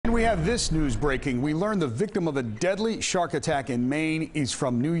And we have this news breaking. We learned the victim of a deadly shark attack in Maine is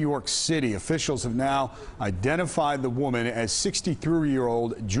from New York City. Officials have now identified the woman as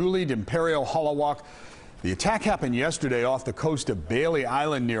 63-year-old Julie D'Imperio Holowach. The attack happened yesterday off the coast of Bailey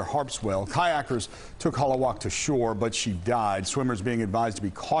Island near Harpswell. Kayakers took Holowach to shore, but she died. Swimmers being advised to be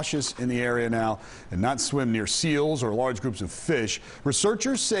cautious in the area now and not swim near seals or large groups of fish.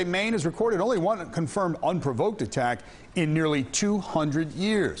 Researchers say Maine has recorded only one confirmed unprovoked attack in nearly 200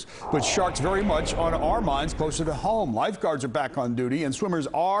 years. But sharks very much on our minds closer to home. Lifeguards are back on duty and swimmers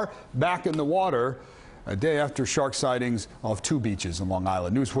are back in the water a day after shark sightings off two beaches on Long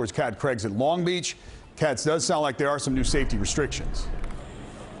Island. News 4's Katherine Creag at Long Beach. Cats, does sound like there are some new safety restrictions.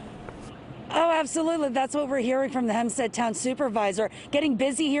 Oh, absolutely. That's what we're hearing from the Hempstead town supervisor. Getting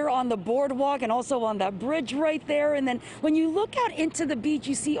busy here on the boardwalk and also on that bridge right there. And then when you look out into the beach,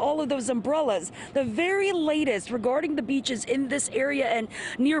 you see all of those umbrellas. The very latest regarding the beaches in this area and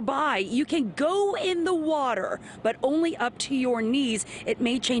nearby, you can go in the water, but only up to your knees. It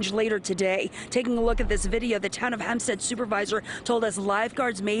may change later today. Taking a look at this video, the town of Hempstead supervisor told us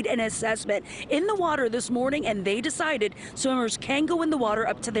lifeguards made an assessment in the water this morning, and they decided swimmers can go in the water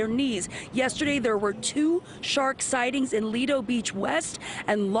up to their knees. Yesterday, there were 2 shark sightings in Lido Beach West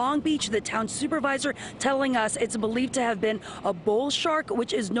and Long Beach. The town supervisor telling us it's believed to have been a bull shark,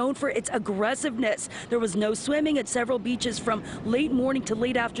 which is known for its aggressiveness. There was no swimming at several beaches from late morning to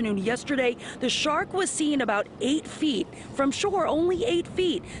late afternoon yesterday. The shark was seen about 8 feet from shore, only 8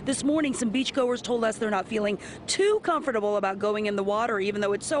 feet. This morning, some beachgoers told us they're not feeling too comfortable about going in the water, even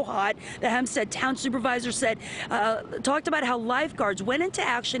though it's so hot. The Hempstead town supervisor said, talked about how lifeguards went into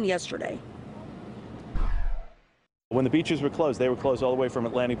action yesterday. When the beaches were closed, they were closed all the way from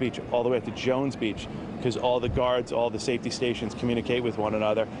Atlantic Beach all the way up to Jones Beach, because all the guards, all the safety stations communicate with one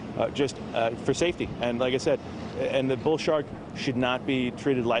another just for safety. And like I said, and the bull shark should not be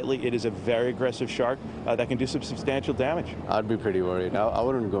treated lightly. It is a very aggressive shark that can do some substantial damage. I'd be pretty worried. I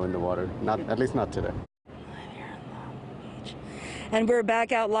wouldn't go in the water, at least not today. And we're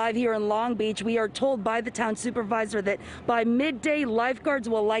back out live here in Long Beach. We are told by the town supervisor that by midday, lifeguards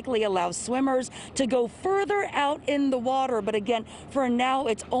will likely allow swimmers to go further out in the water. But again, for now,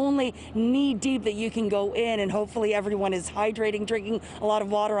 it's only knee deep that you can go in, and hopefully everyone is hydrating, drinking a lot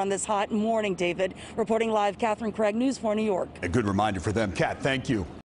of water on this hot morning. David, reporting live, Katherine Creag, News 4 New York. A good reminder for them. Kat, thank you.